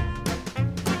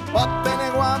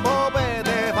vattene qua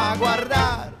popete fa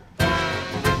guardare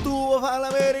tu fa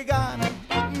l'americano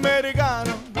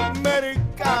americano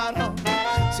americano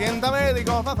sienta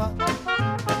medico fa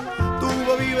tu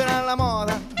vuoi vivere alla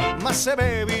moda ma se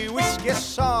bevi whisky e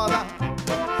soda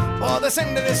poi te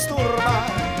senti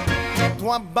disturbare tu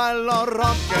ballo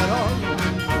rock and roll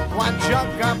tu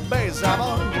gioca a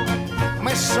baseball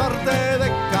ma sorte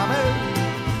de camel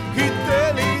chi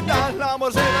te li dà la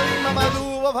morsetta di mamma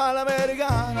tu fa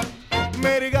l'americano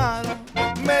americano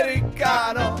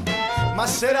americano ma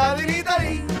sarà di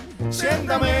Italia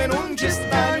senta me non ci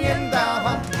sta niente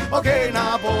fa ok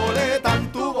napoletano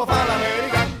tu vuoi fa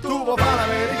l'americano tu vuoi fa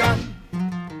l'americano.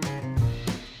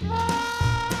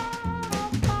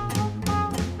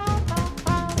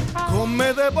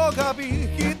 Come te può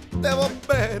capire chi te va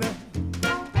bene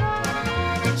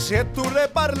se tu le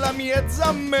parla miezza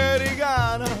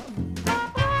americana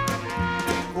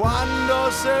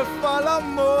quando si fa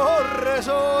l'amore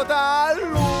sotto la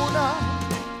luna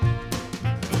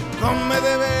come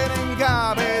te viene in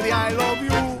capo di I love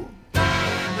you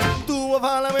tu vuoi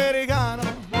fa l'americano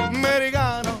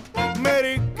americano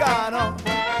americano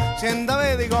senta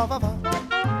vedi cosa fa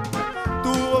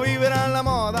tu vuoi vivere alla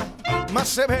moda ma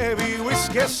se bevi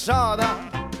whisky e soda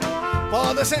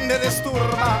poi te senti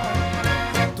disturbare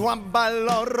tu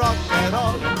ballo rock and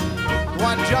roll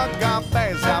tu gioca a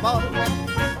baseball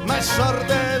ma è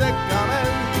sorte de camel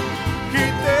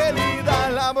chi te li dà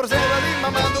la borsetta di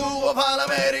mamma tu fa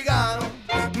l'americano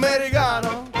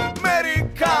americano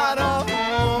americano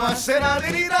ma se la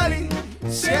di Italia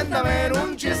sienta me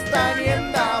non ci sta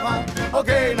niente ma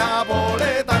ok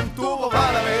napoletano tu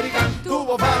fa l'americano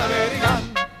tu fa l'americano.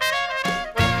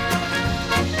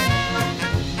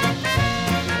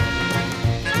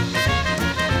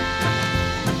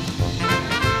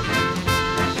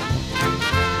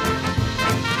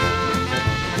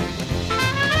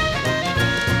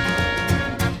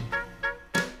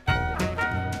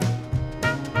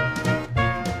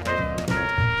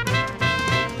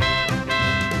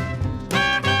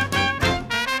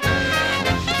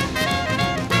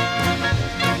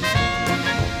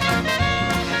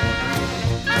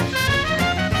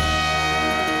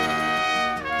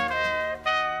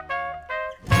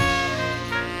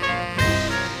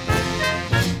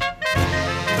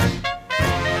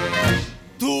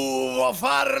 devo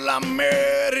farla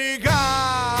americana,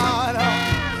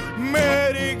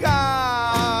 americana,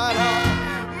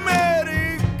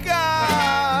 americana.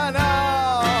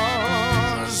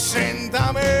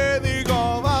 Senta me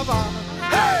dico papà,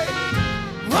 hey,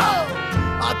 wow,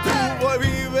 ma tu vuoi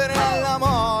vivere nella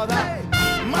moda,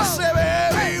 ma se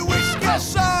bevi whisky e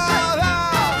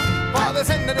soda poi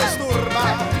se ne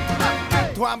disturba.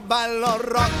 Tu ballo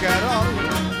rock and roll,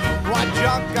 tu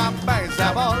gioca a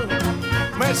baseball,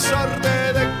 me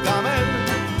sorte de camel,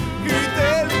 chi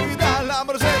te li dà la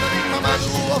brusetta di mamma, tu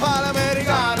vuoi fare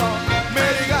l'americano,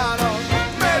 americano,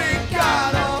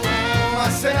 americano. Ma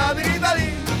se la trita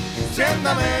lì,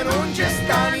 senta me non ci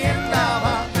sta niente,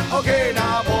 ma ok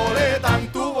napoletan,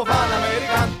 tu vuoi fare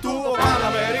l'americano, tu vuoi fare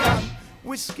l'americano.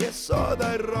 Whisky e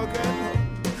soda e rock and roll,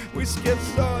 whisky e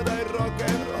soda e rock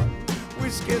and roll,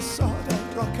 whisky e soda e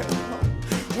rock and roll,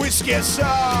 whisky e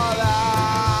soda.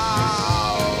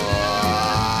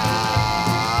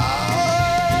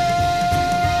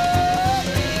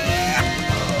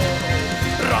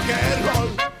 Rock and roll.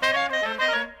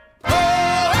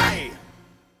 Oh, hey!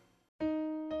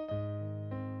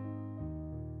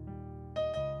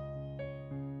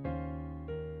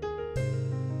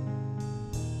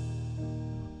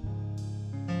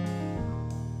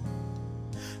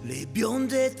 Le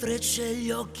bionde trecce, gli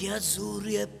occhi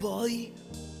azzurri e poi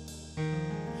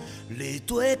le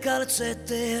tue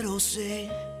calzette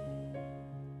rosse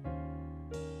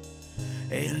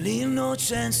e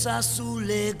l'innocenza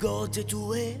sulle gote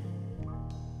tue,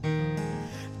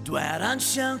 due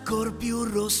arance ancor più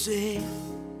rosse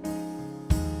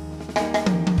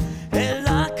e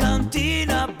la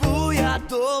cantina buia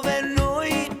dove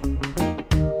noi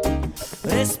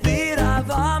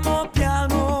respiravamo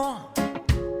piano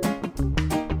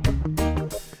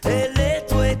e le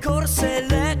tue corse,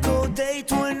 l'eco dei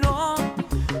tuoi no,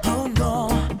 oh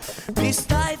no, mi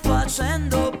stai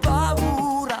facendo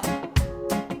paura.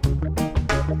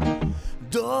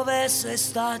 Dove sei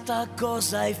stata,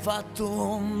 cosa hai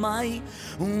fatto mai?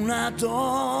 Una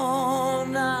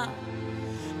donna,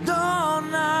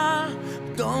 donna,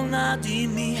 donna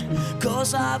dimmi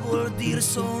cosa vuol dire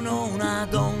sono una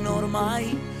donna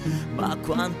ormai. Ma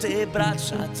quante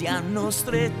braccia ti hanno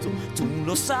stretto, tu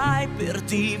lo sai, per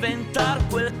diventare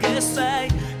quel che sei.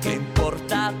 Che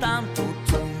importa tanto,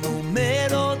 tu non me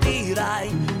lo dirai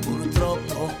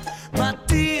purtroppo. Ma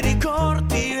ti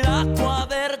ricordi l'acqua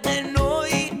verde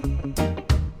noi,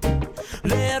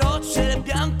 le rocce, il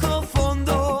bianco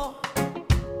fondo?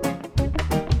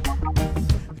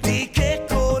 Di che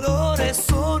colore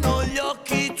sono gli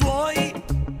occhi tuoi?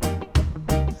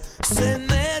 Se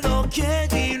me lo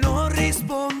chiedi non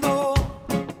rispondo.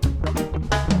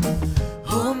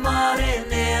 Oh mare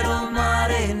nero,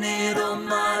 mare nero,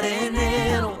 mare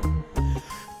nero,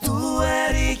 tu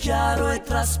eri chiaro e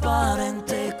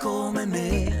trasparente come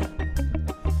me.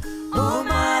 Oh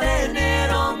mare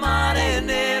nero, mare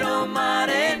nero,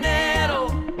 mare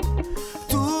nero,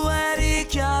 tu eri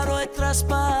chiaro e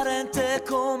trasparente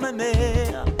come me.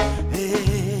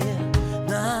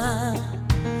 Na,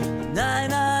 na, na,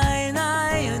 na,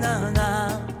 na, na,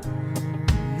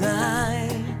 na,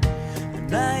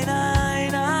 na,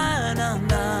 na, na,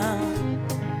 na.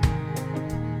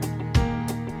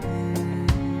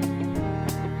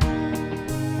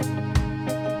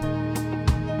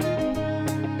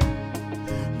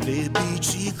 Le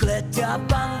biciclette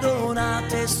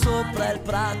abbandonate sopra il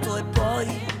prato e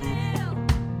poi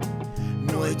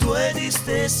noi due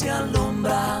distesi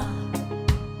all'ombra.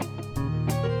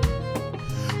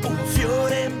 Un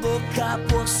fiore in bocca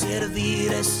può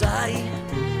servire, sai,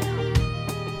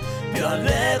 più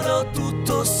allegro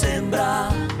tutto sembra.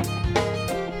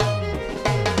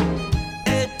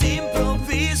 E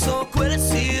d'improvviso quel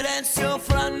silenzio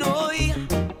fra noi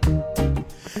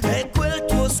e quel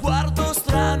tuo sguardo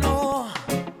strano,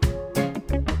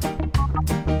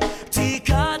 ti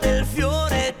cade il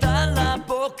fiore dalla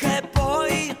bocca e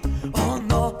poi oh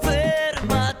no,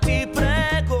 fermati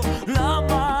prego, la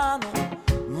mano,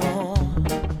 no.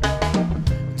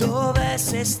 Dove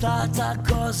sei stata,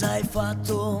 cosa hai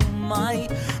fatto mai?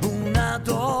 Una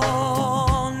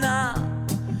donna,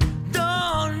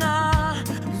 donna,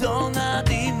 donna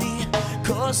dimmi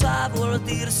cosa vuol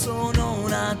dire sono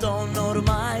una donna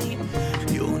ormai.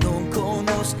 Io non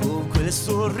conosco quel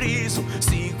sorriso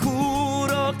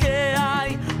sicuro che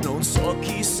hai, non so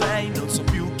chi sei, non so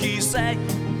più chi sei,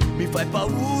 mi fai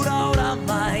paura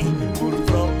oramai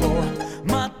purtroppo.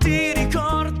 Ma ti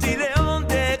ricordi le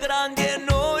onde grandi e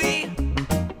noi,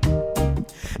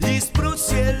 gli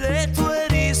spruzzi e le tue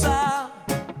risa?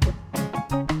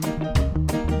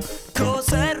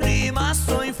 Cos'è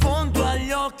rimasto in fondo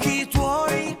agli occhi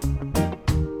tuoi?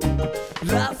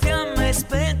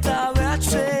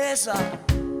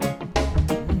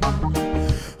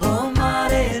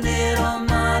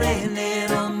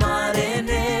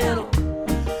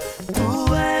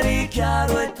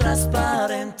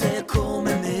 trasparente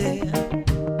come me.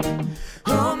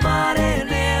 Oh mare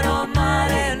nero,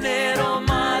 mare nero,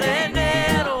 mare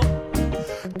nero,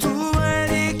 tu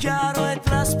eri chiaro e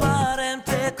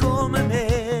trasparente come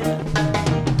me.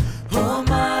 Oh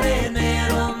mare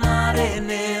nero, mare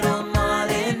nero,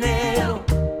 mare nero,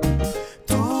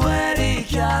 tu eri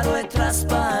chiaro e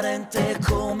trasparente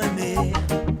come me.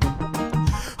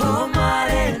 Oh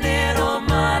mare nero,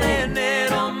 mare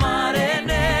nero, mare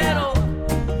nero,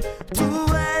 tu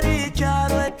eri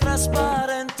chiaro e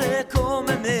trasparente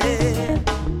come me.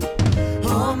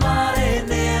 Oh mare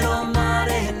nero,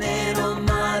 mare nero,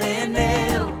 mare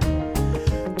nero,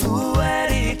 tu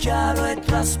eri chiaro e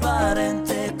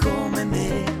trasparente come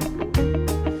me.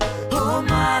 Oh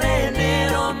mare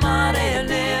nero, mare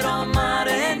nero,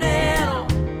 mare nero,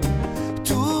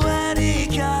 tu eri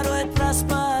chiaro e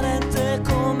trasparente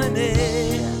come me.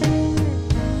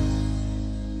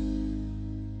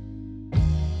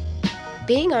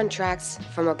 Being on Tracks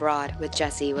from Abroad with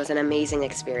Jesse was an amazing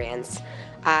experience.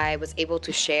 I was able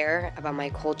to share about my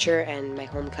culture and my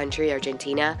home country,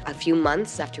 Argentina, a few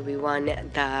months after we won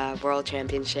the World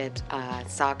Championship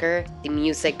soccer, the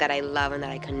music that I love and that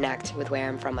I connect with where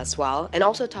I'm from as well, and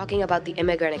also talking about the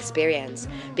immigrant experience,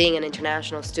 being an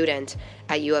international student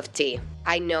at U of T.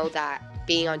 I know that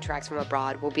being on Tracks from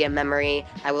Abroad will be a memory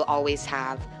I will always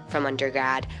have from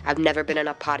undergrad. I've never been on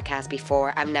a podcast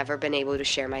before. I've never been able to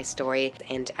share my story,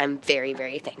 and I'm very,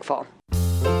 very thankful.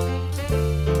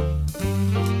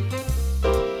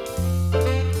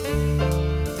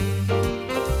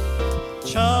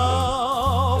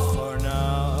 Ciao for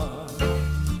now,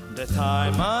 the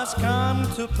time has come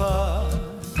to part.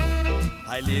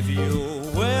 I leave you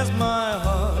with my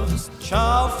heart.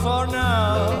 Ciao for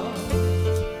now.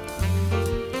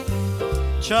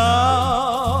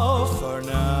 Ciao for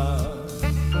now,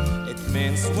 it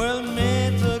means we'll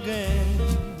meet again.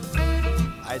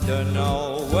 I don't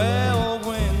know where or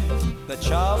when, but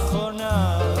ciao for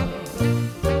now.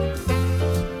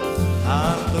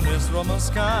 Under these Roman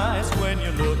skies, when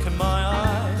you look in my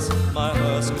eyes, my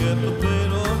heart skipped a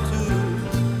bit or two.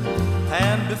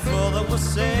 And before that was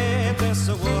said, there's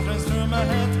a word runs through my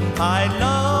head. I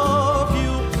love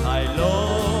you, I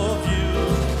love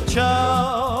you.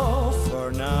 Ciao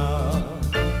for now.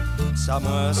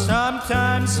 Somewhere,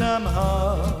 sometime,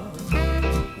 somehow,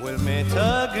 we'll meet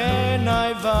again,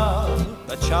 I vow.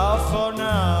 But ciao for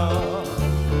now.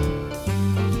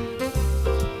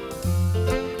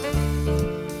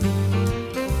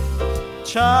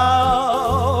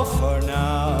 Ciao for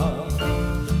now,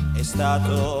 è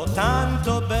stato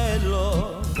tanto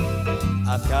bello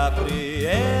a Capri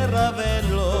e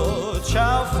Ravello.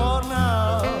 Ciao for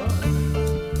now,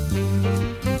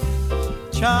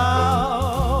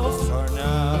 ciao for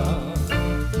now,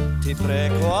 ti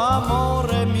prego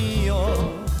amore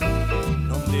mio,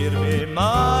 non dirmi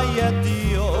mai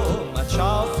addio, ma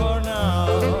ciao for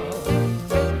now.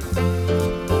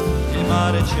 Il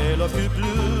mare, cielo più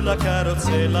blu, la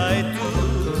carrozzella e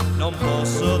tu, non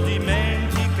posso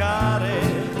dimenticare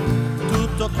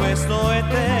tutto questo e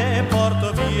te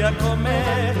porto via con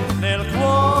me nel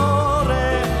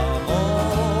cuore,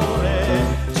 amore.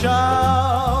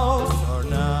 Ciao for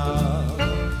now,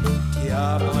 ti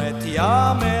amo e ti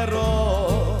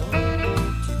amerò,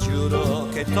 ti giuro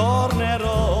che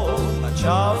tornerò, ma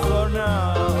ciao for now.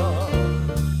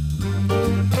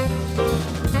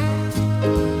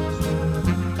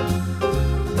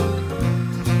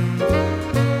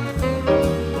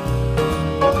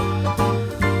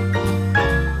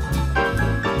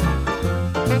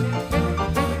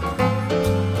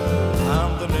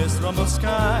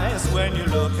 Skies, when you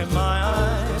look in my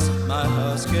eyes, my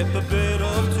heart skipped a bit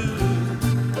or two.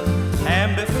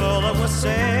 And before I was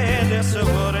said, there's a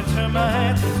word into my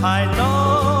head. I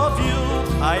love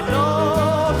you, I love you.